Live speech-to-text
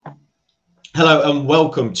Hello and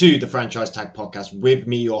welcome to the Franchise Tag Podcast with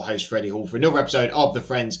me, your host, Freddie Hall, for another episode of the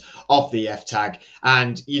Friends of the F Tag.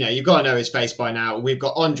 And, you've got to know his face by now. We've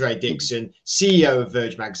got Dre Dixon, CEO of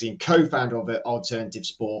Verge magazine, co-founder of Alternative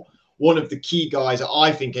Sport, one of the key guys,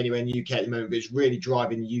 I think, anywhere in the UK at the moment, that's really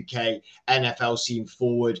driving the UK NFL scene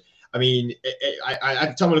forward. I mean,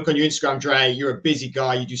 every time I look on your Instagram, Dre, you're a busy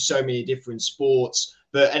guy. You do so many different sports.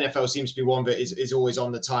 But NFL seems to be one that is always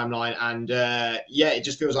on the timeline. And it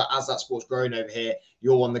just feels like as that sport's growing over here,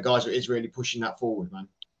 you're one of the guys that is really pushing that forward, man.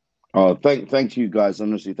 Oh, thank you guys.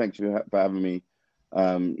 Honestly, thank you for having me.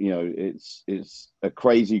 It's a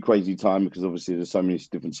crazy time because obviously there's so many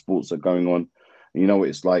different sports that are going on. You know what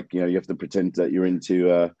it's like. You have to pretend that you're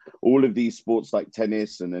into all of these sports like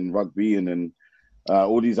tennis and then rugby and then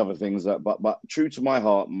all these other things. But true to my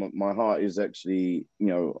heart, my heart is actually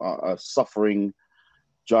a suffering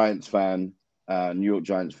Giants fan, New York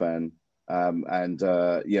Giants fan, but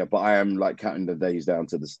I am like counting the days down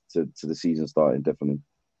to the season starting, definitely.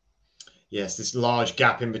 Yes, this large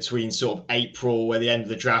gap in between sort of April, where the end of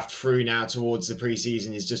the draft through now towards the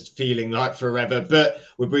preseason is just feeling like forever. But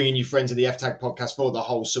we're bringing you Friends of the F Tag podcast for the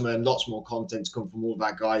whole summer, and lots more content to come from all of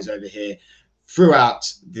our guys over here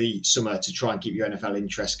throughout the summer to try and keep your NFL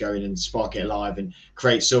interest going and spark it alive and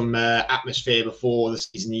create some atmosphere before the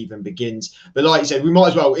season even begins. But like you said, we might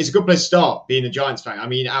as well. It's a good place to start being a Giants fan. I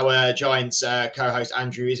mean, our Giants co-host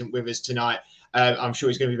Andrew isn't with us tonight. I'm sure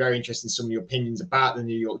he's going to be very interested in some of your opinions about the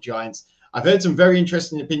New York Giants. I've heard some very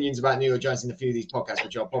interesting opinions about New York Giants in a few of these podcasts,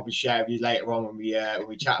 which I'll probably share with you later on when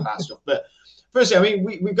we chat about stuff. But firstly, I mean,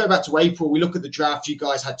 we go back to April. We look at the draft. You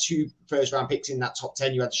guys had 2 first-round picks in that top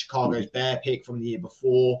 10. You had the Chicago's Bear pick from the year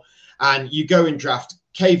before. And you go and draft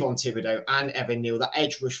Kayvon Thibodeau and Evan Neal, that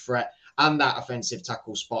edge rush threat and that offensive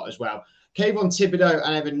tackle spot as well. Kayvon Thibodeau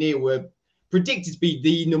and Evan Neal were predicted to be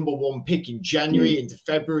the number 1 pick in January, into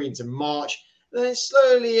February, into March. Then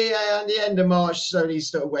slowly, at the end of March, slowly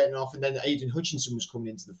started wearing off. And then Aiden Hutchinson was coming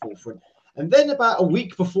into the forefront. And then about a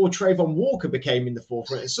week before Trayvon Walker became in the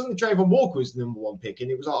forefront, and suddenly Trayvon Walker was the number 1 pick. And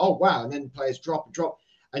it was like, oh, wow. And then players drop.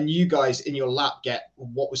 And you guys in your lap get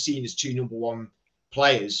what was seen as 2 number 1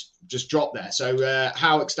 players just drop there. So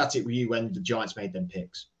how ecstatic were you when the Giants made them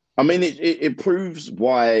picks? I mean, it proves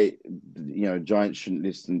why, Giants shouldn't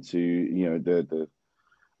listen to,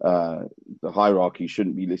 the hierarchy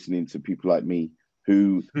shouldn't be listening to people like me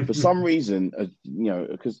who, for some reason,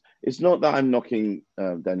 because it's not that I'm knocking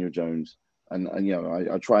Daniel Jones. And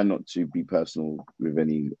I try not to be personal with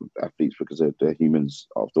any athletes because they're humans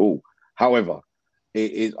after all. However,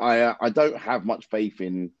 I don't have much faith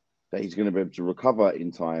in that he's going to be able to recover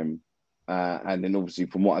in time. And then obviously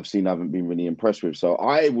from what I've seen, I haven't been really impressed with. So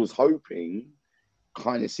I was hoping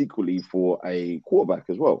kind of secretly for a quarterback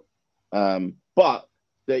as well. But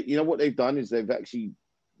what they've done is they've actually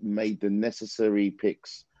made the necessary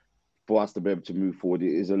picks for us to be able to move forward.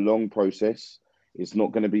 It is a long process. It's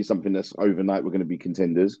not going to be something that's overnight. We're going to be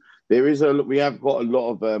contenders. We have got a lot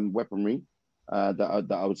of weaponry that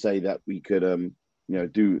I would say that we could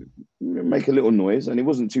make a little noise. And it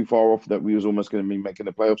wasn't too far off that we was almost going to be making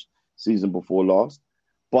the playoffs season before last.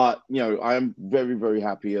 But I am very, very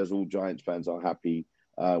happy, as all Giants fans are happy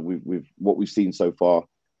with what we've seen so far.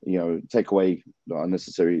 Take away the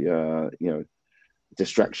unnecessary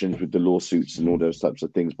distractions with the lawsuits and all those types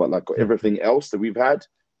of things. But like everything else that we've had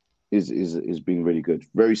is being really good,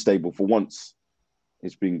 very stable for once.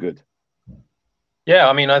 It's been good. Yeah,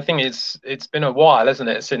 I mean, I think it's been a while, isn't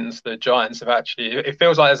it, since the Giants have actually. It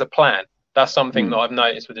feels like there's a plan. That's something that I've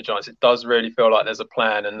noticed with the Giants. It does really feel like there's a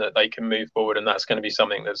plan and that they can move forward, and that's going to be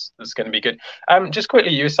something that's going to be good. Just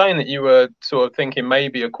quickly, you were saying that you were sort of thinking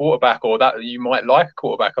maybe a quarterback or that you might like a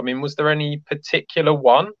quarterback. I mean, was there any particular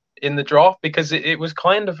one in the draft? Because it was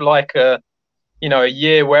kind of like a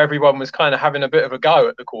year where everyone was kind of having a bit of a go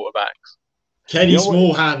at the quarterbacks. Kenny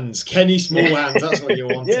Smallhands. That's what you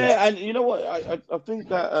wanted. Yeah, and you know what? I think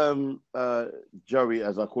that Joey,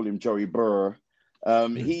 as I call him, Joey Burr,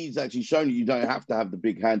 he's actually shown you don't have to have the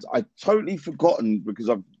big hands. I totally forgotten because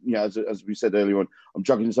I've, as we said earlier on, I'm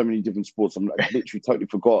juggling so many different sports. I literally totally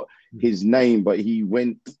forgot his name, but he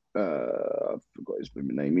went. I forgot his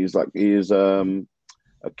name. He is a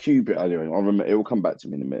QB. I don't know. I'll remember. It will come back to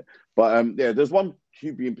me in a minute. But there's one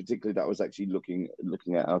QB in particular that I was actually looking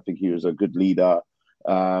at. I think he was a good leader.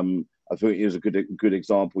 I think he was a good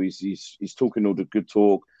example. He's talking all the good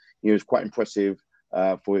talk. He was quite impressive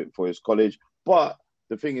for his college. But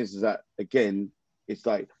the thing is that again, it's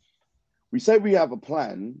like we say we have a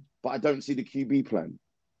plan, but I don't see the QB plan.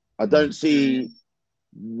 I don't see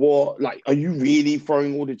are you really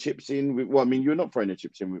throwing all the chips in? Well, I mean, you're not throwing the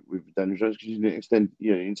chips in with Daniel Jones because you didn't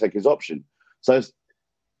you didn't take his option. So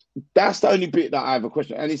that's the only bit that I have a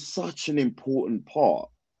question, and it's such an important part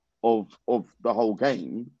of the whole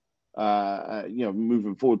game.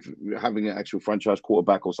 Moving forward, having an actual franchise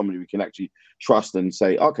quarterback or somebody we can actually trust and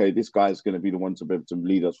say, okay, this guy's going to be the one to be able to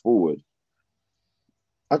lead us forward.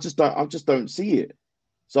 I just don't see it.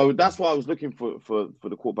 So that's why I was looking for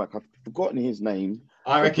the quarterback. I've forgotten his name.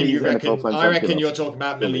 I reckon you're talking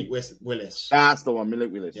about Malik Willis. That's the one,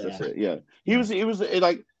 Malik Willis. Yeah. That's it. Yeah, he was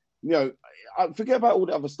like, I forget about all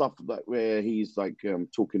the other stuff like where he's like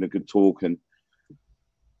talking a good talk and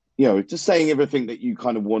just saying everything that you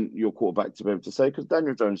kind of want your quarterback to be able to say, because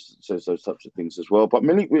Daniel Jones says those types of things as well. But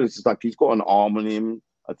Malik Willis is like, he's got an arm on him.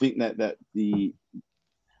 I think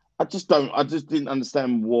I just didn't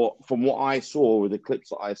understand from what I saw with the clips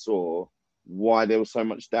that I saw, why there was so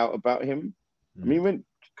much doubt about him. I mean, he went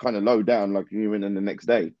kind of low down, like he went in the next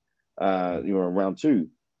day, round 2.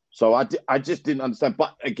 So I just didn't understand.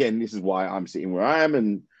 But again, this is why I'm sitting where I am,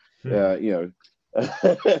 and the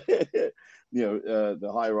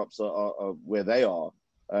higher ups are where they are.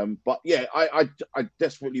 But yeah, I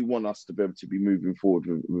desperately want us to be able to be moving forward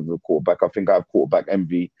with a quarterback. I think I have quarterback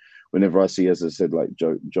envy whenever I see, as I said, like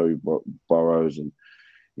Joe Burrows and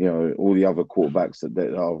all the other quarterbacks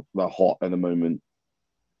that are hot at the moment.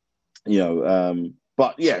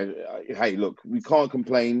 But yeah, hey, look, we can't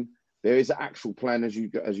complain. There is an actual plan, as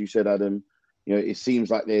you said, Adam. It seems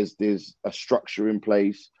like there's a structure in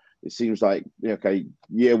place. It seems like, okay,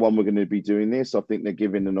 year 1 we're going to be doing this. I think they're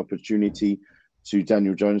giving an opportunity to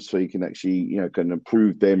Daniel Jones so he can actually, kind of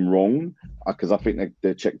prove them wrong, because I think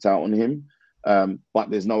they're checked out on him. But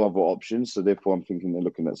there's no other options. So therefore, I'm thinking they're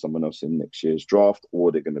looking at someone else in next year's draft,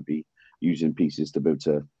 or they're going to be using pieces to be able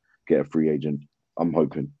to get a free agent. I'm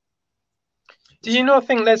hoping. Do you not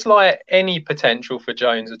think there's like any potential for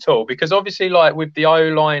Jones at all? Because obviously, like with the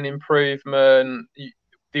O-line improvement,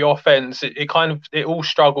 the offense, it all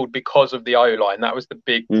struggled because of the O-line. That was the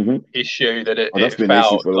big issue that that's been an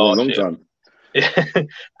issue for a long time. Yeah.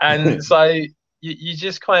 And so you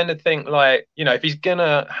just kind of think like, if he's going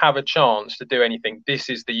to have a chance to do anything, this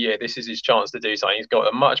is the year, this is his chance to do something. He's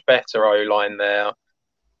got a much better O-line there.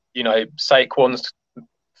 Saquon's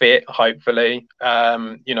fit, hopefully.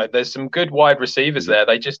 There's some good wide receivers there.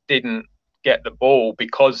 They just didn't get the ball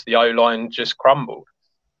because the O-line just crumbled.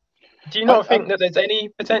 Do you not think that there's any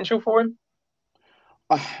potential for him?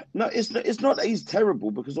 No, it's not that he's terrible,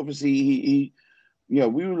 because obviously he we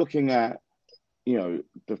were looking at,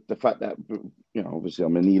 the fact that, obviously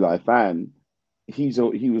I'm an Eli fan. He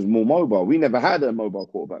was more mobile. We never had a mobile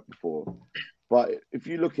quarterback before. But if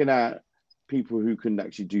you're looking at people who can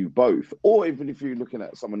actually do both, or even if you're looking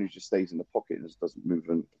at someone who just stays in the pocket and just doesn't move,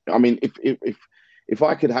 and I mean, if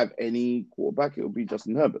I could have any quarterback, it would be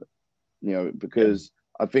Justin Herbert. Because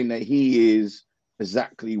I think that he is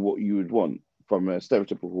exactly what you would want from a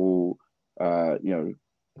stereotypical,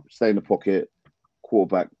 stay in the pocket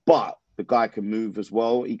quarterback. But the guy can move as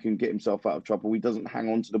well. He can get himself out of trouble. He doesn't hang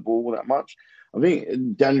on to the ball that much. I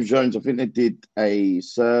think Daniel Jones, I think they did a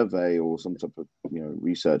survey or some type of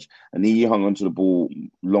research, and he hung on to the ball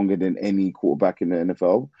longer than any quarterback in the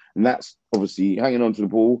NFL. And that's obviously, hanging on to the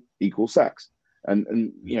ball equals sacks.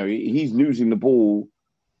 And he's losing the ball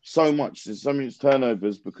so much. There's so many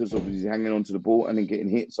turnovers because of he's hanging on to the ball and then getting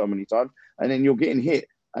hit so many times. And then you're getting hit.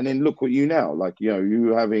 And then look what you now, like,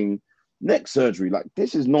 you're having neck surgery. Like,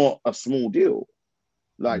 this is not a small deal.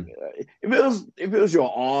 Like, if it was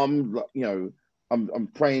your arm, like, I'm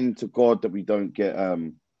praying to God that we don't get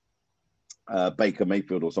Baker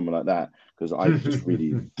Mayfield or something like that, because I just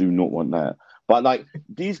really do not want that. But like,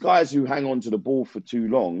 these guys who hang on to the ball for too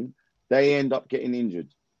long, they end up getting injured.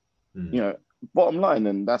 Bottom line,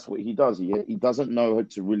 and that's what he does. He doesn't know how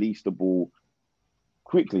to release the ball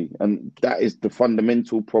quickly, and that is the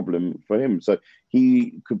fundamental problem for him. So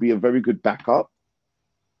he could be a very good backup,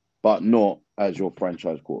 but not as your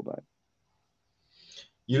franchise quarterback.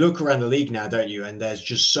 You look around the league now, don't you? And there's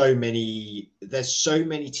just so many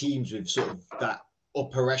teams with sort of that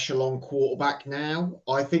upper echelon quarterback now.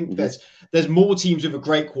 I think there's more teams with a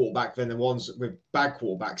great quarterback than the ones with bad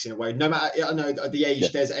quarterbacks in a way. No matter, I know the age,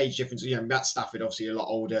 there's age difference. Matt Stafford obviously a lot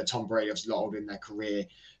older, Tom Brady obviously a lot older in their career,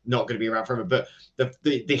 not going to be around forever. But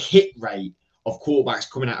the hit rate of quarterbacks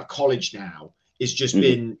coming out of college now is just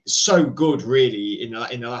been so good, really, in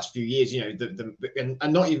the last few years.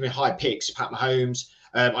 And not even high picks, Pat Mahomes.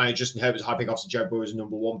 I know Justin Herbert's a high pick, obviously Joe Burrow is a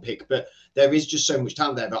number 1 pick, but there is just so much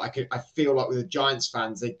talent there that I feel like with the Giants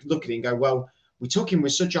fans, they look at it and go, well, we took him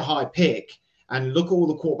with such a high pick, and look at all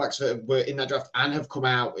the quarterbacks that were in that draft and have come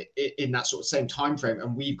out in that sort of same time frame,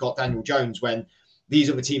 and we've got Daniel Jones when these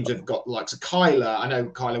other teams have got likes of Kyler. I know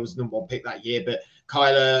Kyler was the number 1 pick that year, but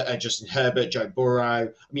Kyler, Justin Herbert, Joe Burrow. I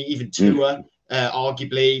mean, even Tua,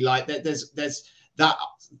 arguably. Like there's that.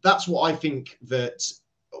 That's what I think that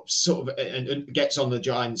sort of and gets on the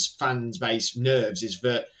Giants fans base nerves, is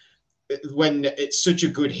that when it's such a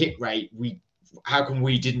good hit rate, how come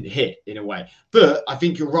we didn't hit in a way? But I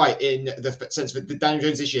think you're right in the sense that Daniel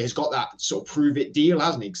Jones this year has got that sort of prove it deal,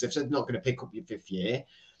 hasn't he? Because they've said they're not going to pick up your 5th year.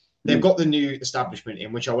 They've got the new establishment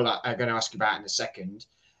in, which I'm going to ask you about in a second.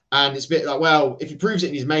 And it's a bit like, well, if he proves it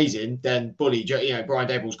and he's amazing, then bully, Brian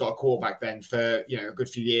Daboll's got a quarterback then for, a good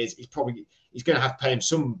few years. He's going to have to pay him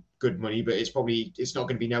some good money, but it's not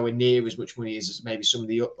going to be nowhere near as much money as maybe some of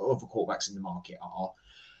the other quarterbacks in the market are.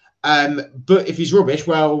 But if he's rubbish,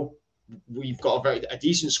 well, we've got a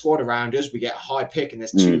decent squad around us. We get a high pick, and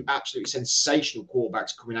there's 2 absolutely sensational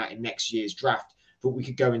quarterbacks coming out in next year's draft that we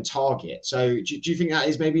could go and target. So do you think that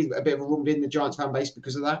is maybe a bit of a rumble in the Giants fan base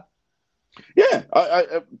because of that? Yeah,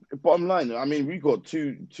 I bottom line, I mean, we've got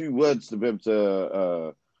two words to be able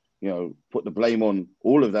to, put the blame on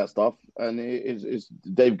all of that stuff, and it's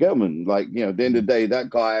Dave Gettleman. Like, at the end of the day, that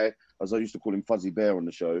guy, as I used to call him, Fuzzy Bear on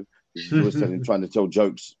the show, he was trying to tell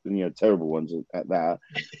jokes, terrible ones at that.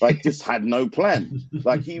 Like, just had no plan.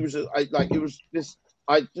 Like,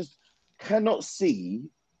 I just cannot see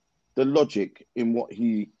the logic in what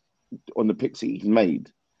on the picks he made.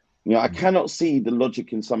 I cannot see the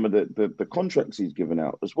logic in some of the contracts he's given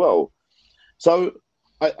out as well. So,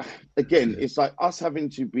 again, it's like us having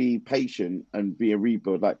to be patient and be a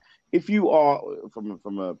rebuild. Like, if you are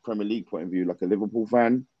from a Premier League point of view, like a Liverpool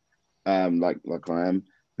fan, like I am,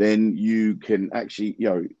 then you can actually,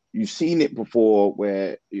 you've seen it before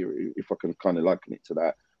where, if I can kind of liken it to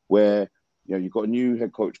that, where, you've got a new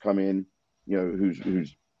head coach come in, who's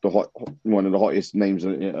one of the hottest names,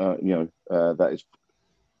 that is,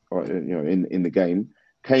 in the game,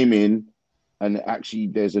 came in, and actually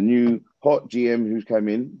there's a new hot GM who's come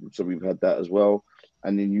in, so we've had that as well,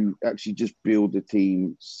 and then you actually just build the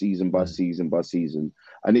team season by season by season,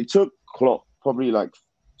 and it took Klopp probably like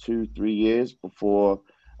 2-3 years before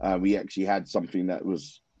we actually had something that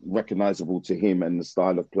was recognizable to him and the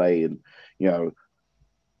style of play, and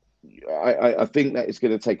I think that it's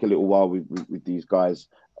going to take a little while with these guys,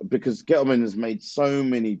 because Gettleman has made so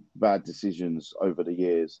many bad decisions over the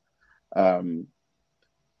years.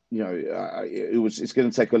 It's going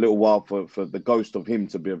to take a little while for the ghost of him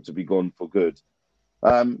to be able to be gone for good.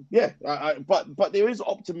 But there is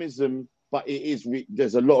optimism, but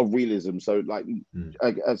there's a lot of realism. So, like,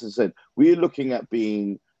 as I said, we're looking at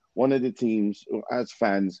being one of the teams as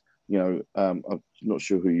fans. I'm not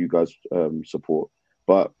sure who you guys support,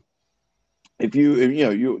 but if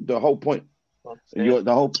you the whole point.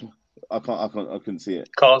 I couldn't see it.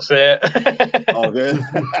 Can't see it. Oh, good.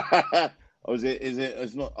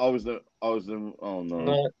 It's not. I was the. Oh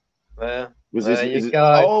no. There. Was there this? you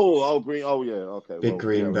go. Oh, green. Oh yeah. Okay. Big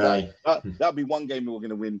Green Bay. That'd be one game we're going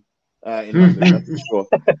to win in London, that's for sure.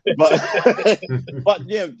 But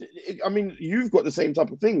yeah, I mean, you've got the same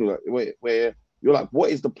type of thing, like, where you're like,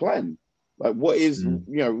 what is the plan? Like, what is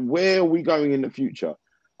where are we going in the future?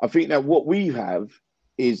 I think that what we have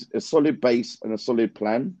is a solid base and a solid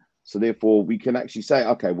plan. So therefore, we can actually say,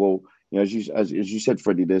 okay, well, as you said,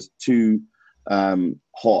 Freddie, there's 2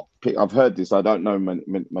 hot pick. I've heard this. I don't know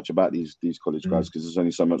much about these college guys, because there's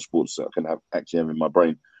only so much sports that I can actually have in my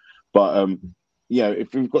brain. But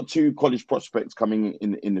if we've got 2 college prospects coming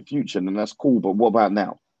in the future, then that's cool. But what about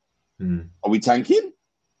now? Are we tanking?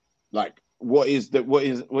 Like, what is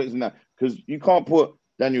now? Because you can't put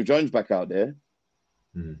Daniel Jones back out there.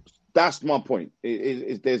 That's my point.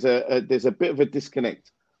 There's a bit of a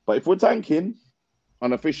disconnect. But if we're tanking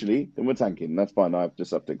unofficially, then we're tanking. That's fine. I just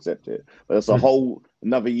have to accept it. But that's a whole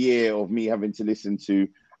another year of me having to listen to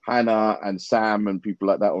Hannah and Sam and people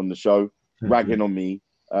like that on the show ragging on me.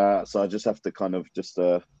 So I just have to kind of just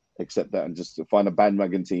accept that and just find a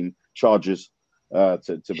bandwagon team, Chargers, to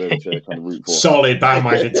be able to kind of root for. Solid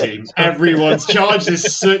bandwagon team. Everyone's Chargers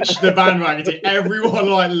is such the bandwagon team.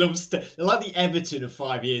 Everyone loves to. They're like the Everton of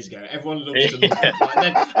 5 years ago. Everyone loves to look at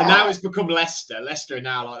it. And now it's become Leicester. Leicester are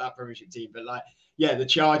now like that Premiership team. But the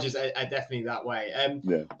Chargers are definitely that way.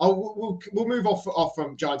 We'll move off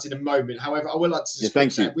from Giants in a moment. However, I would like to just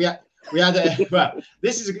thank you. We had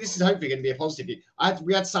this is hopefully going to be a positive.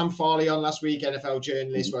 We had Sam Farley on last week, NFL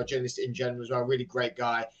journalist, well, journalist in general as well, really great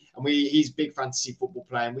guy. And he's a big fantasy football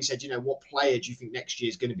player. And we said, what player do you think next year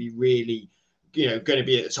is going to be really, going to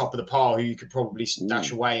be at the top of the pile, who you could probably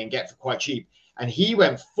stash away and get for quite cheap? And he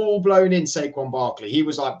went full blown in Saquon Barkley. He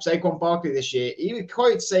was like, Saquon Barkley this year, he was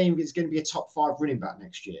quite saying it's going to be a top 5 running back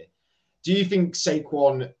next year. do you think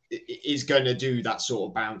Saquon is going to do that sort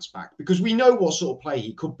of bounce back? Because we know what sort of play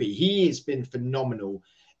he could be. He has been phenomenal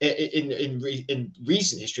in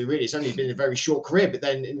recent history. Really, it's only been a very short career, but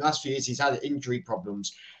then in the last few years he's had injury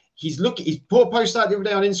problems. He's put a post out the other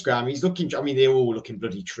day on Instagram. He's looking. I mean, they're all looking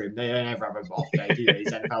bloody trim. They don't ever have an off day, do they?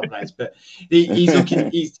 These NFL players, but he's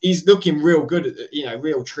looking. He's looking real good.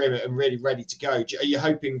 Real trim and really ready to go. Are you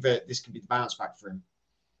hoping that this can be the bounce back for him?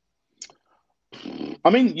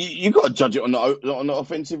 I mean, you got to judge it on the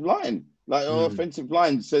offensive line. Like the offensive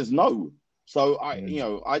line says no. So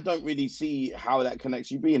I don't really see how that can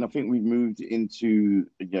actually be. And I think we've moved into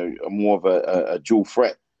more of a dual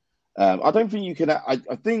threat. I don't think you can. I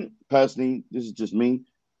think personally, this is just me.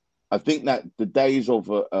 I think that the days of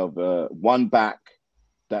one back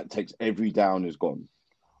that takes every down is gone.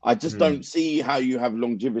 I just don't see how you have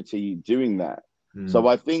longevity doing that. So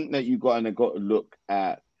I think that you've got to look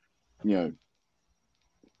at, I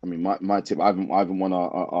mean, my tip. I haven't won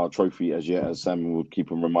our trophy as yet, as Sam would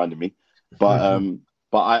keep on reminding me. But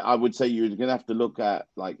I would say you're going to have to look at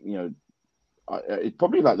it's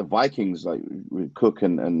probably like the Vikings, like with Cook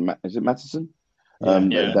and is it Mattison? They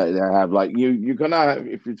have you're gonna have,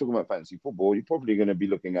 if you're talking about fantasy football, you're probably going to be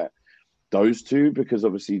looking at those two, because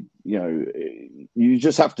obviously you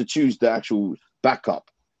just have to choose the actual backup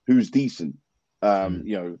who's decent.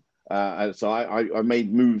 So I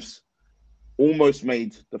made moves, almost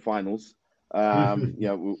made the finals.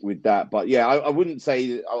 With that, but I wouldn't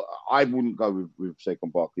say I wouldn't go with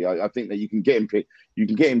Saquon Barkley. I think that you can get him picked. You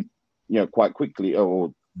can get him quite quickly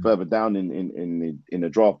or further down in the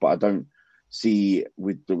draft, but I don't see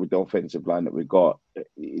with the offensive line that we've got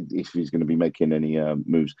if he's going to be making any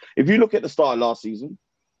moves. If you look at the start of last season,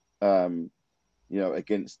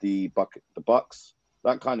 against the Bucks,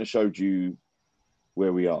 that kind of showed you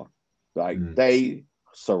where we are. They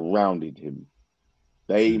surrounded him.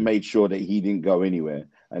 They made sure that he didn't go anywhere,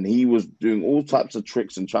 and he was doing all types of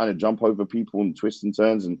tricks and trying to jump over people and twists and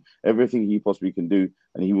turns and everything he possibly can do,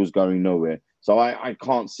 and he was going nowhere. So I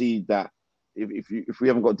can't see that if we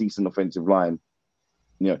haven't got a decent offensive line,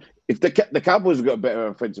 if the Cowboys have got a better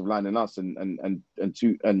offensive line than us, and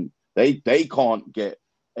they can't get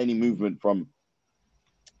any movement from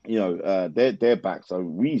their back, so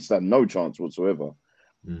we stand no chance whatsoever.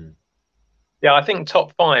 Yeah, I think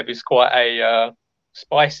top 5 is quite a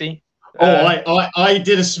spicy. I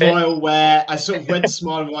did a smile where I sort of went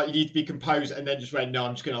smiling like you need to be composed, and then just went, no,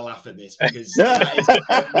 I'm just going to laugh at this, because that is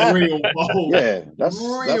a real bold,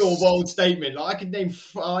 bold statement. Like, I could name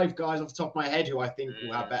 5 guys off the top of my head who I think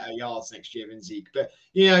will have better yards next year than Zeke, but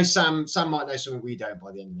Sam might know something we don't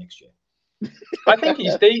by the end of next year. I think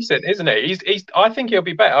he's decent, isn't he? He's. I think he'll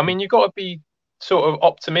be better. I mean, you've got to be sort of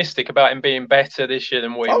optimistic about him being better this year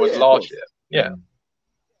than what he was last year. Yeah.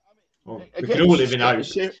 Well, we could all live in hope.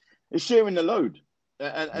 It's sharing the load,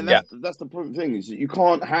 and that's the important thing, is you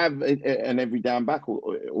can't have an every down back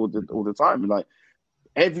all the time. Like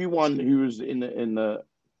everyone who's in the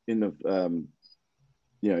if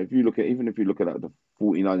you look at the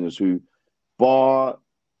 49ers, who bar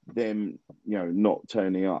them not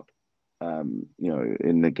turning up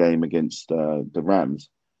in the game against the Rams.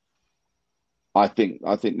 I think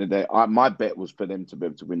that my bet was for them to be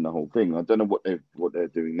able to win the whole thing. I don't know what they're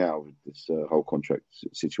doing now with this whole contract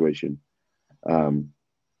situation, but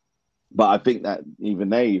I think that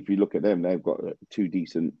even if you look at them, they've got 2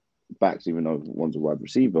 decent backs, even though one's a wide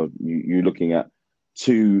receiver. You're looking at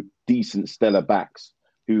 2 decent stellar backs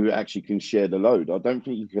who actually can share the load. I don't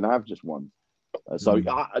think you can have just one.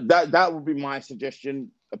 That would be my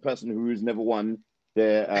suggestion. A person who has never won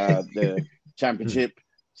their championship.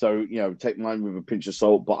 So, take mine with a pinch of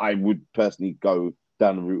salt, but I would personally go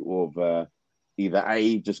down the route of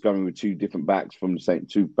either just going with 2 different backs from the same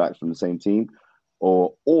team,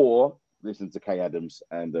 or listen to Kay Adams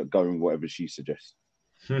and going whatever she suggests.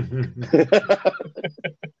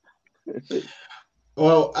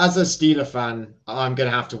 Well, as a Steeler fan, I'm going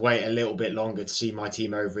to have to wait a little bit longer to see my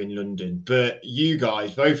team over in London. But you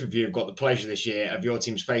guys, both of you, have got the pleasure this year of your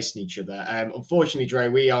teams facing each other. Unfortunately, Dre,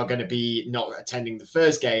 we are going to be not attending the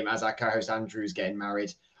first game, as our co-host Andrew is getting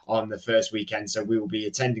married on the first weekend. So we will be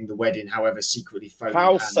attending the wedding, however, secretly phoning.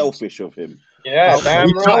 How selfish of him. Yeah,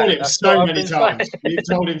 we've told him so many times. We've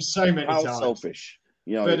told him so many times. How selfish.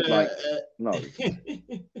 No.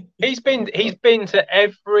 He's been to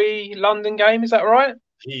every London game, is that right?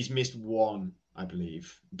 He's missed one, I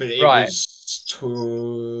believe. But it was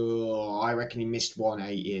I reckon he missed one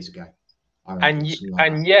 8 years ago. And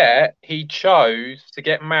yet he chose to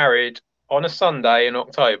get married on a Sunday in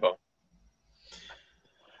October.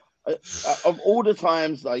 Of all the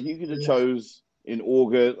times, like, you could have chose in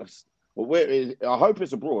August. Well, I hope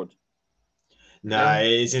it's abroad. No,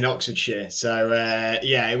 it's in Oxfordshire, so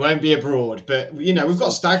yeah, it won't be abroad. But we've got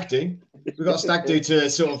Stag Do. We've got Stag Do to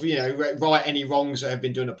sort of right any wrongs that have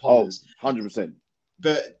been done upon us. 100%.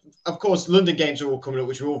 But of course, London games are all coming up,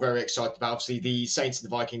 which we're all very excited about. Obviously, the Saints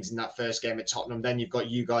and the Vikings in that first game at Tottenham. Then you've got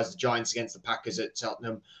you guys, the Giants against the Packers at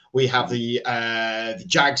Tottenham. We have the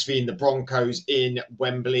Jags v the Broncos in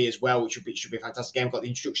Wembley as well, which should be a fantastic game. We've got the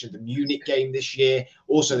introduction of the Munich game this year,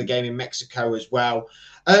 also the game in Mexico as well.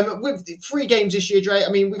 With 3 games this year, Dre, I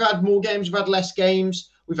mean, we've had more games, we've had less games.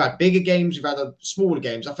 We've had bigger games, we've had smaller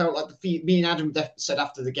games. I felt like me and Adam said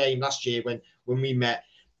after the game last year when we met,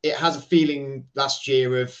 it has a feeling last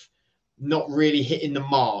year of not really hitting the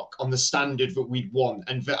mark on the standard that we'd want.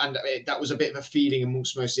 And that was a bit of a feeling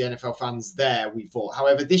amongst most of the NFL fans there, we thought.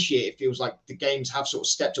 However, this year, it feels like the games have sort of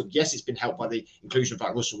stepped up. Yes, it's been helped by the inclusion of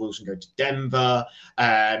like Russell Wilson going to Denver.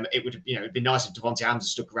 It would it'd be nice if Devontae Adams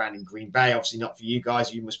stuck around in Green Bay. Obviously not for you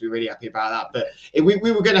guys. You must be really happy about that. But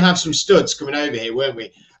we were going to have some studs coming over here, weren't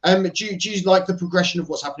we? Do you like the progression of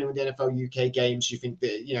what's happening with the NFL UK games? Do you think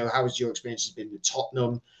that, how has your experience been with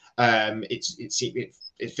Tottenham?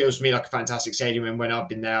 It feels to me like a fantastic stadium, and when I've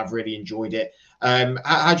been there, I've really enjoyed it.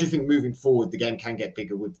 How do you think moving forward the game can get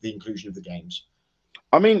bigger with the inclusion of the games?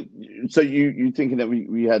 I mean, so you thinking that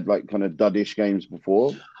we had like kind of duddish games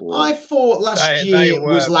before? Or? I thought last year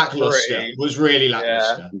was lackluster. Was really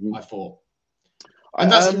lackluster. Yeah. I thought. And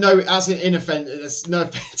that's no offense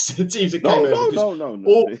to the teams that came over.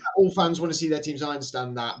 No. All fans want to see their teams. I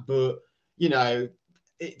understand that, but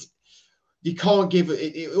you can't give it.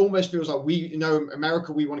 It almost feels like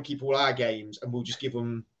America. We want to keep all our games, and we'll just give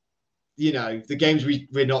them, the games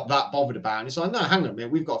we're not that bothered about. And it's like, no, hang on a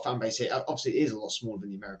minute. We've got a fan base here. Obviously, it is a lot smaller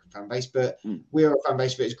than the American fan base, but we're a fan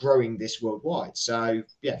base that is growing this worldwide. So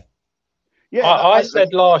yeah. I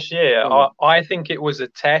said last year. I think it was a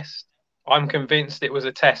test. I'm convinced it was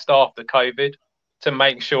a test after COVID to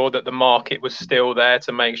make sure that the market was still there,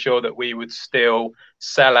 to make sure that we would still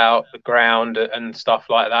sell out the ground and stuff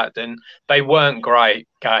like that. And they weren't great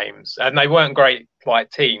games, and they weren't great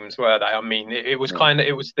like teams, were they? I mean, it was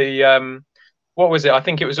it was the what was it? I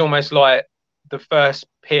think it was almost like the first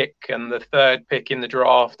pick and the third pick in the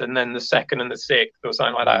draft, and then the second and the sixth or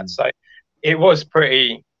something like that. So it was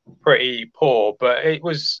pretty poor, but it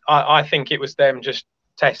was. I think it was them just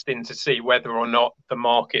testing to see whether or not the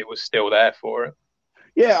market was still there for it.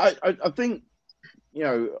 Yeah, I think,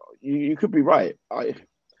 you could be right.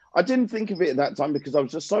 I didn't think of it at that time because I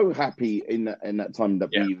was just so happy in that time that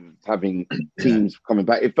we were having teams coming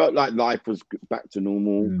back. It felt like life was back to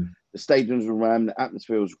normal. The stadiums were rammed, the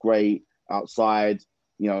atmosphere was great outside,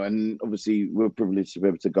 and obviously we're privileged to be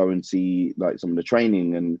able to go and see like some of the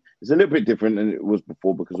training, and it's a little bit different than it was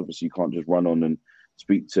before because obviously you can't just run on and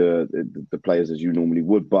speak to the players as you normally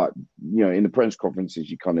would. But, in the press conferences,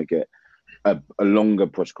 you kind of get a longer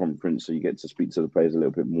press conference, so you get to speak to the players a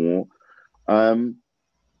little bit more. That's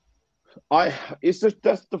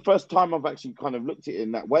the first time I've actually kind of looked at it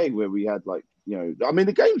in that way, where we had like, I mean,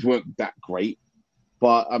 the games weren't that great,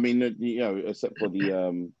 but I mean, except for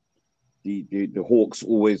the Hawks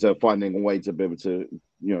always finding a way to be able to,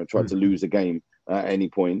 try to lose a game at any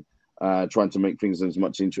point, trying to make things as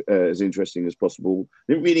much as interesting as possible.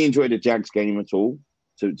 Didn't really enjoy the Jags game at all,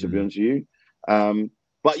 to be honest with you.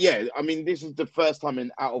 But yeah, I mean, this is the first time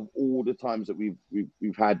out of all the times that we've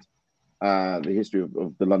had the history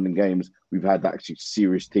of the London games, we've had actually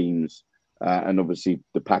serious teams, and obviously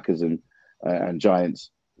the Packers and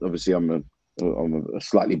Giants. Obviously, I'm a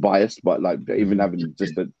slightly biased, but like even having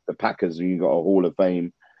just the Packers, and you got a Hall of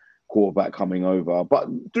Fame quarterback coming over. But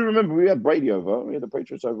do remember we had Brady over, we had the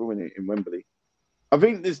Patriots over in Wembley. I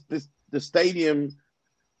think the stadium,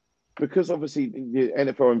 because obviously the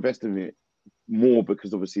NFL invested in it more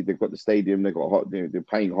because obviously they've got the stadium, they're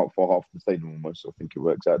paying for half the stadium almost. I think it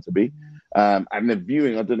works out to be, and the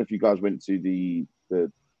viewing. I don't know if you guys went to the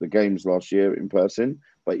games last year in person,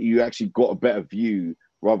 but you actually got a better view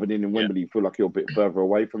rather than in Wembley. You feel like you're a bit further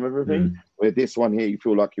away from everything. Where this one here, you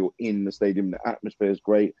feel like you're in the stadium. The atmosphere is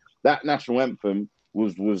great. That national anthem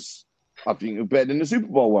was I think better than the Super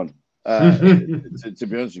Bowl one. To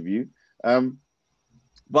be honest with you,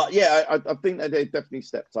 but yeah, I think that they definitely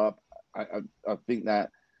stepped up. I think that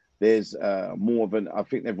there's more of an. I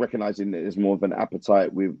think they're recognizing that there's more of an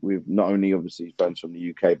appetite with not only obviously fans from the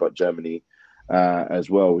UK but Germany as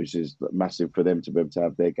well, which is massive for them to be able to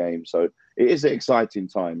have their game. So it is an exciting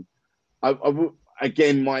time. I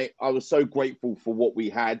was so grateful for what we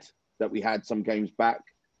had, that we had some games back,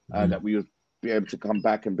 that we would be able to come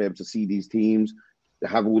back and be able to see these teams,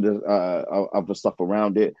 have all the other stuff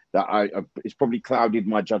around it. It's probably clouded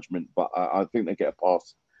my judgment, but I think they get a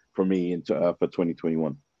pass from me for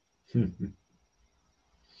 2021.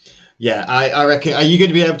 Yeah, I reckon. Are you going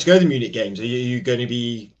to be able to go to the Munich games? Are you going to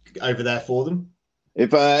be over there for them?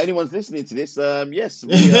 If anyone's listening to this, yes,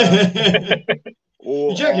 You're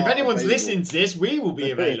joking. If anyone's available. listening to this, we will be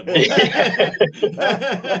available. Yeah,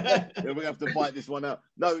 we have to fight this one out.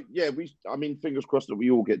 No, yeah, I mean, fingers crossed that we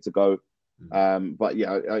all get to go. But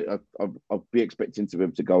yeah, I'll be expecting to be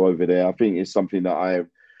able to go over there. I think it's something that I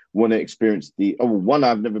want to experience. One,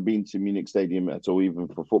 I've never been to Munich Stadium at all, even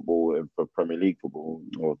for football, for Premier League football,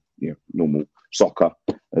 or normal soccer,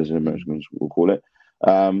 as the Americans will call it.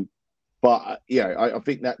 But yeah, I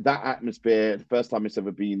think that atmosphere, the first time it's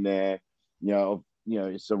ever been there,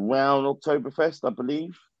 it's around Oktoberfest, I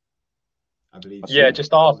believe. Yeah,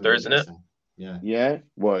 just after, isn't it? Yeah. Yeah.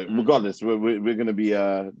 Well, regardless, we're going to be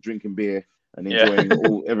drinking beer and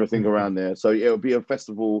enjoying everything around there. So it'll be a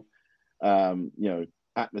festival,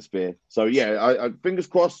 atmosphere. So yeah, I fingers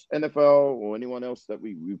crossed, NFL or anyone else that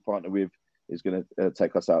we partner with is going to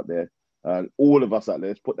take us out there. All of us out there.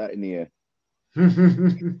 Let's put that in the air.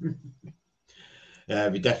 Yeah,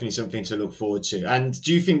 it'll be definitely something to look forward to. And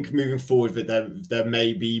do you think moving forward that there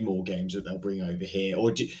may be more games that they'll bring over here,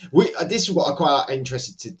 or this is what I'm quite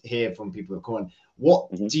interested to hear from people who come on. What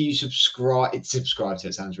do you subscribe to?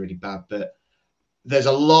 It sounds really bad, but there's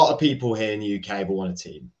a lot of people here in the UK who want a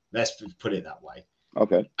team. Let's put it that way.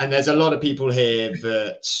 Okay. And there's a lot of people here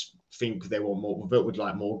that think they want more, that would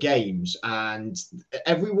like more games, and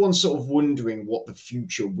everyone's sort of wondering what the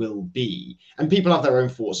future will be, and people have their own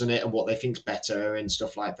thoughts on it and what they think's better and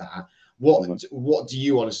stuff like that. What do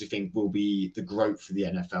you honestly think will be the growth for the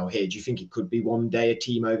NFL here? Do you think it could be one day a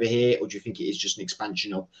team over here, or do you think it is just an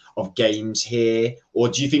expansion of games here, or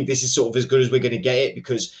do you think this is sort of as good as we're going to get it?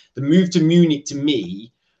 Because the move to Munich, to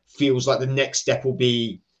me, feels like the next step will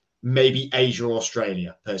be maybe Asia or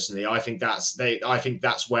Australia. Personally, I think that's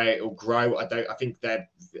where it'll grow. I don't think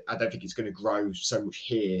it's going to grow so much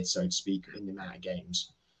here, so to speak, in the amount of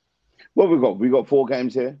games. Well, we've got 4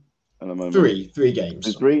 games here at the moment. Three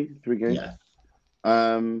games. Three games.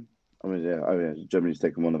 Yeah. Germany's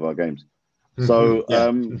taken one of our games. So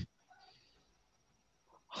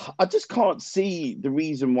I just can't see the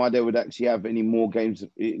reason why they would actually have any more games,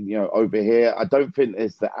 over here. I don't think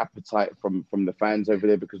there's the appetite from the fans over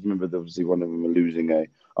there, because remember, obviously one of them are losing a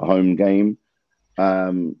home game.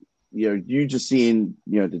 You just seeing,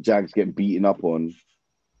 the Jags get beaten up on.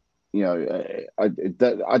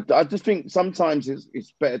 I just think sometimes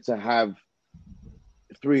it's better to have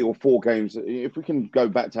 3 or 4 games. If we can go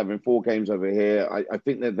back to having 4 games over here, I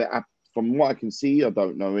think that from what I can see, I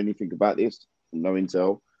don't know anything about this. No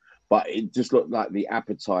intel, but it just looked like the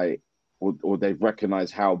appetite, or they've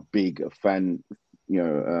recognized how big a fan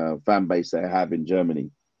base they have in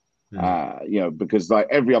Germany. Because like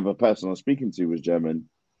every other person I was speaking to was German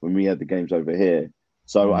when we had the games over here.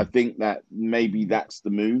 So I think that maybe that's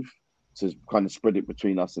the move, to kind of spread it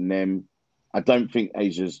between us and them. I don't think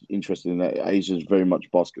Asia's interested in that. Asia's very much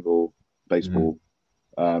basketball, baseball.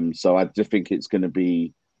 So I just think it's going to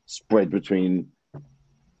be spread between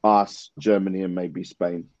us, Germany, and maybe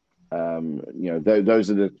Spain. Those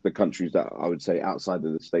are the countries that I would say outside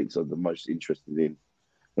of the States are the most interested in.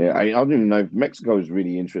 Yeah, I don't even know if Mexico is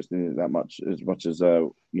really interested in it that much as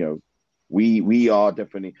we are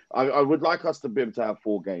definitely. I would like us to be able to have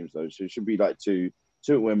 4 games though, so it should be like 2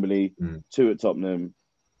 at Wembley, 2 at Tottenham.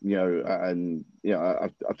 I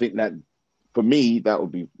think that for me that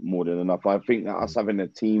would be more than enough. I think that us having a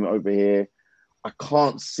team over here, I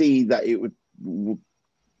can't see that it would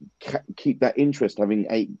keep that interest, having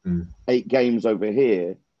 8 games over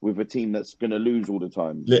here with a team that's going to lose all the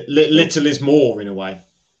time. Little is more in a way.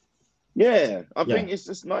 Yeah, I think it's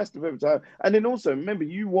just nice to be able to have. And then also, remember,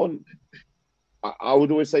 I would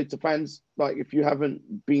always say to fans, like, if you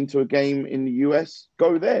haven't been to a game in the US,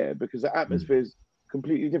 go there, because the atmosphere is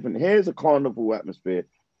completely different. Here's a carnival atmosphere.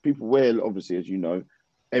 People wear, obviously, as you know,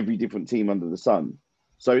 every different team under the sun.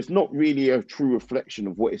 So it's not really a true reflection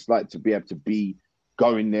of what it's like to be able to be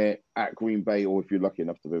going there at Green Bay, or if you're lucky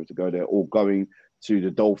enough to be able to go there, or going to the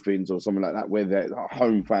Dolphins or something like that, where they're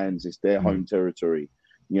home fans, it's their home territory.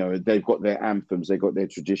 They've got their anthems, they've got their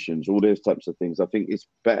traditions, all those types of things. I think it's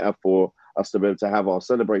better for us to be able to have our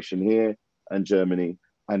celebration here and Germany,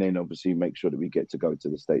 and then obviously make sure that we get to go to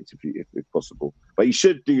the States if possible. But you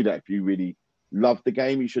should do that if you really love the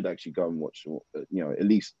game. You should actually go and watch, at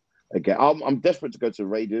least a game. I'm desperate to go to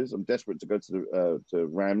Raiders. I'm desperate to go to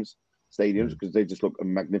Rams stadiums, because they just look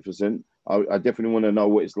magnificent. I definitely want to know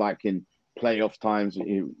what it's like in playoff times,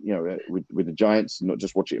 with the Giants, not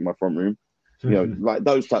just watch it in my front room. Like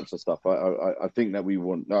those types of stuff. I think that we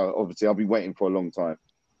want. Obviously, I'll be waiting for a long time,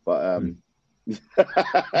 but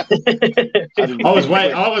I was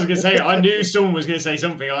waiting. I was going to say. I knew someone was going to say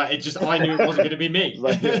something. I knew it wasn't going to be me.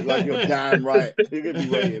 like you're damn right. You're going to be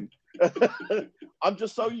waiting. I'm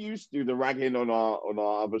just so used to the ragging on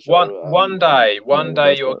our other show. One day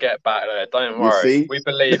you'll get back there. Don't worry. We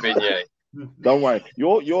believe in you. Don't worry.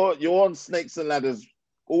 You're on snakes and ladders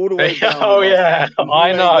all the way down. Oh yeah,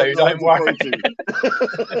 I know. Don't worry.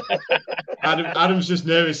 Adam's just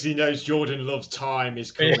nervous. He knows Jordan Love's time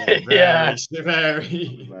is coming.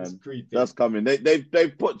 Very creepy. That's coming.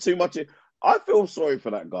 They've put too much in. I feel sorry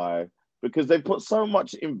for that guy because they put so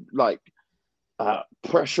much in, like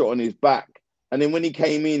pressure on his back, and then when he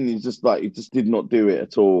came in, he just did not do it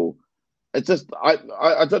at all. It's just I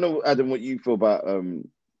don't know, Adam, what you feel about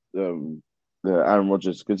Aaron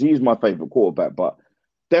Rodgers, because he's my favorite quarterback, but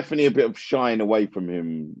definitely a bit of shying away from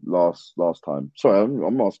him last time. Sorry,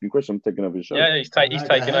 I'm asking you a question. I'm taking over the show. Yeah, he's taking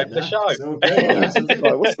over the show. Like,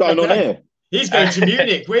 what's going on here? He's going to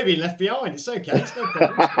Munich. We're being left behind. It's okay. It's no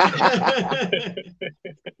problem.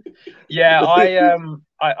 Yeah,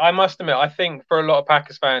 I must admit, I think for a lot of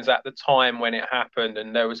Packers fans at the time when it happened,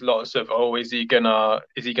 and there was lots of, is he gonna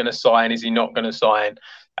sign? Is he not gonna sign?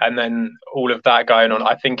 And then all of that going on,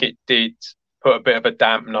 I think it did put a bit of a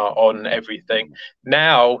dampener on everything.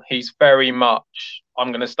 Now he's very much,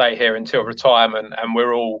 I'm going to stay here until retirement, and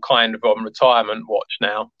we're all kind of on retirement watch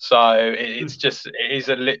now. So it is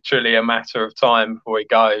literally a matter of time before he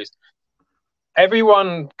goes.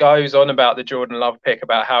 Everyone goes on about the Jordan Love pick,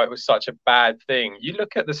 about how it was such a bad thing. You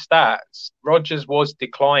look at the stats, Rodgers was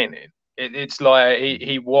declining. It's like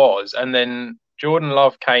he was, and then Jordan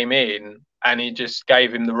Love came in and he just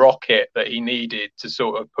gave him the rocket that he needed to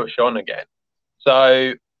sort of push on again.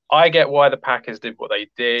 So I get why the Packers did what they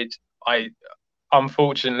did.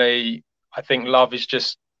 Unfortunately, I think Love is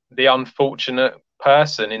just the unfortunate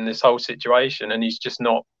person in this whole situation, and he's just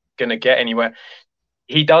not going to get anywhere.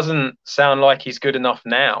 He doesn't sound like he's good enough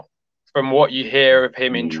now. From what you hear of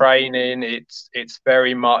him in training, it's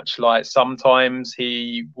very much like sometimes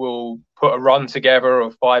he will put a run together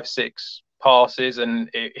of 5-6 passes and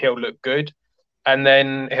he'll look good. And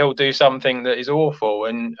then he'll do something that is awful,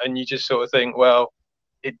 and you just sort of think, well,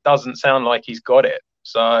 it doesn't sound like he's got it.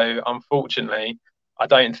 So unfortunately, I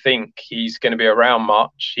don't think he's going to be around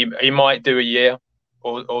much. He might do a year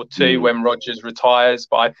or two when Rodgers retires,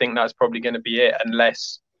 but I think that's probably going to be it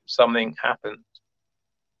unless something happens.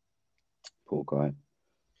 Poor guy.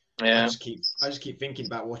 Yeah. I just keep thinking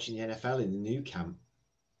about watching the NFL in the new camp.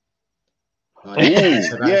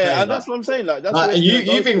 And that's what I'm saying.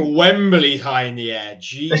 You think Wembley's high in the air?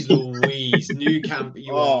 Jeez Louise, new camp,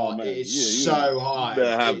 it's so high.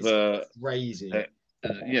 It's crazy.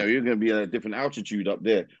 You're going to be at a different altitude up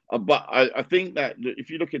there. But I think that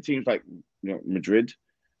if you look at teams like Madrid,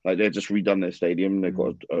 like they've just redone their stadium, they've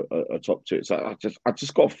got a top to it. So I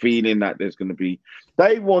just got a feeling that there's going to be.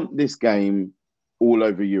 They want this game all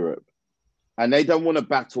over Europe, and they don't want to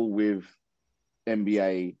battle with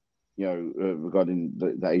NBA. Regarding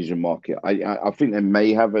the Asian market, I think they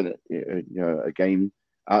may have a game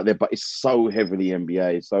out there, but it's so heavily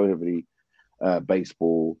NBA, so heavily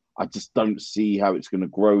baseball. I just don't see how it's going to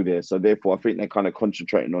grow there. So therefore, I think they're kind of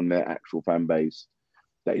concentrating on their actual fan base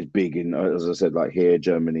that is big in, as I said, like here,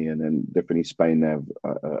 Germany, and then definitely Spain. They have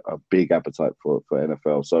a big appetite for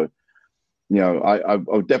NFL. So, I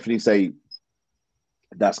would definitely say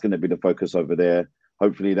that's going to be the focus over there.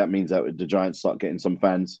 Hopefully, that means that the Giants start getting some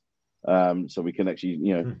fans. So we can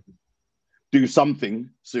actually, do something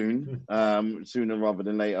soon, sooner rather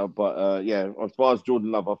than later. But as far as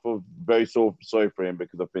Jordan Love, I feel very sorry for him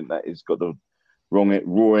because I think that he's got the raw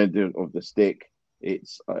end of the stick.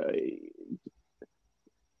 It's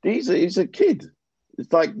he's a kid.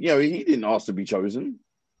 It's like he didn't ask to be chosen.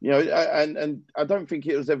 And I don't think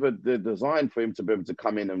it was ever the design for him to be able to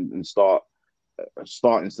come in and start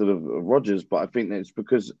instead of Rodgers, but I think that it's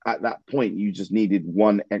because at that point you just needed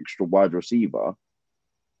one extra wide receiver,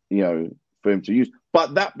 for him to use.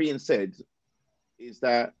 But that being said, is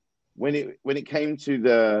that when it came to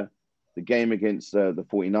the game against the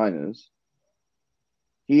 49ers,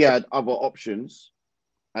 he had other options,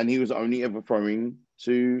 and he was only ever throwing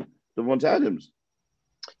to Devontae Adams.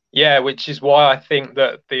 Yeah, which is why I think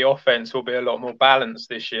that the offense will be a lot more balanced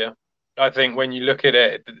this year. I think when you look at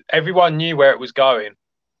it, everyone knew where it was going.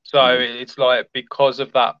 So it's like because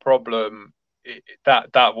of that problem,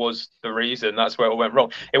 that was the reason. That's where it all went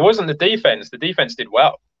wrong. It wasn't the defense. The defense did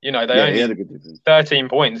well. They only had a good defense. 13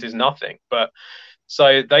 points is nothing. But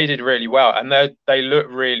so they did really well. And they look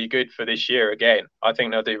really good for this year again. I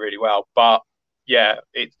think they'll do really well. But yeah,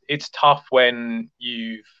 it's tough when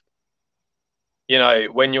you've you know,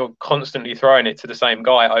 when you're constantly throwing it to the same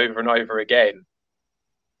guy over and over again,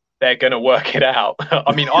 they're going to work it out.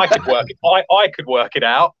 I mean, I could work it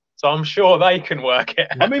out, so I'm sure they can work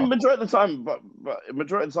it out. I mean, majority of the time, but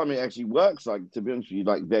majority of the time it actually works. Like, to be honest with you,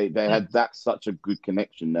 like they had that such a good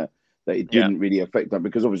connection that it didn't really affect them,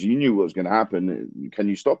 because obviously you knew what was going to happen. Can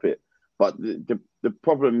you stop it? But the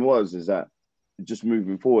problem is that just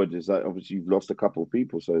moving forward is that obviously you've lost a couple of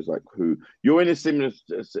people. So it's like, who you're in a similar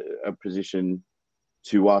position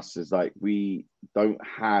to us. Is like we don't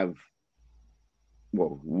have.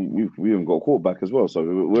 Well, we haven't got a quarterback as well, so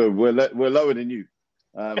we're lower than you.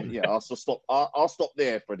 I'll stop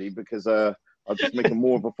there, Freddie, because I'll just make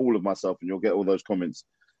more of a fool of myself, and you'll get all those comments.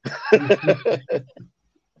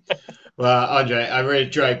 Well, Andre, I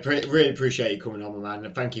really appreciate you coming on, man,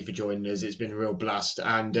 and thank you for joining us. It's been a real blast,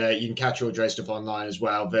 and you can catch all Dre's stuff online as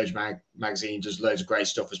well. Verge magazine does loads of great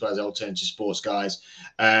stuff, as well as alternative sports guys.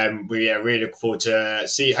 We really look forward to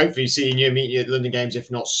hopefully seeing you, meeting you at the London Games, if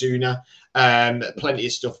not sooner. Plenty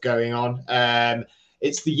of stuff going on.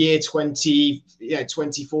 It's the year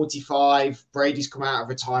 2045. Brady's come out of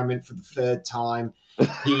retirement for the third time.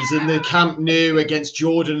 He's in the Camp Nou against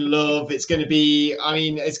Jordan Love. It's going to be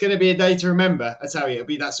a day to remember. I tell you, it'll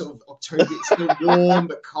be that sort of October. It's still warm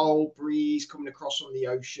but cold breeze coming across from the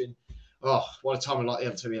ocean. Oh, what a time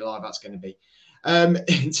to be alive that's going to be.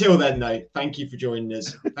 Until then, though, thank you for joining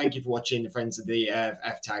us. Thank you for watching the Friends of the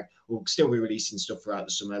F-Tag. We'll still be releasing stuff throughout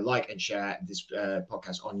the summer. Like and share this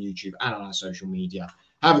podcast on YouTube and on our social media.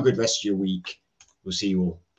 Have a good rest of your week. We'll see you all.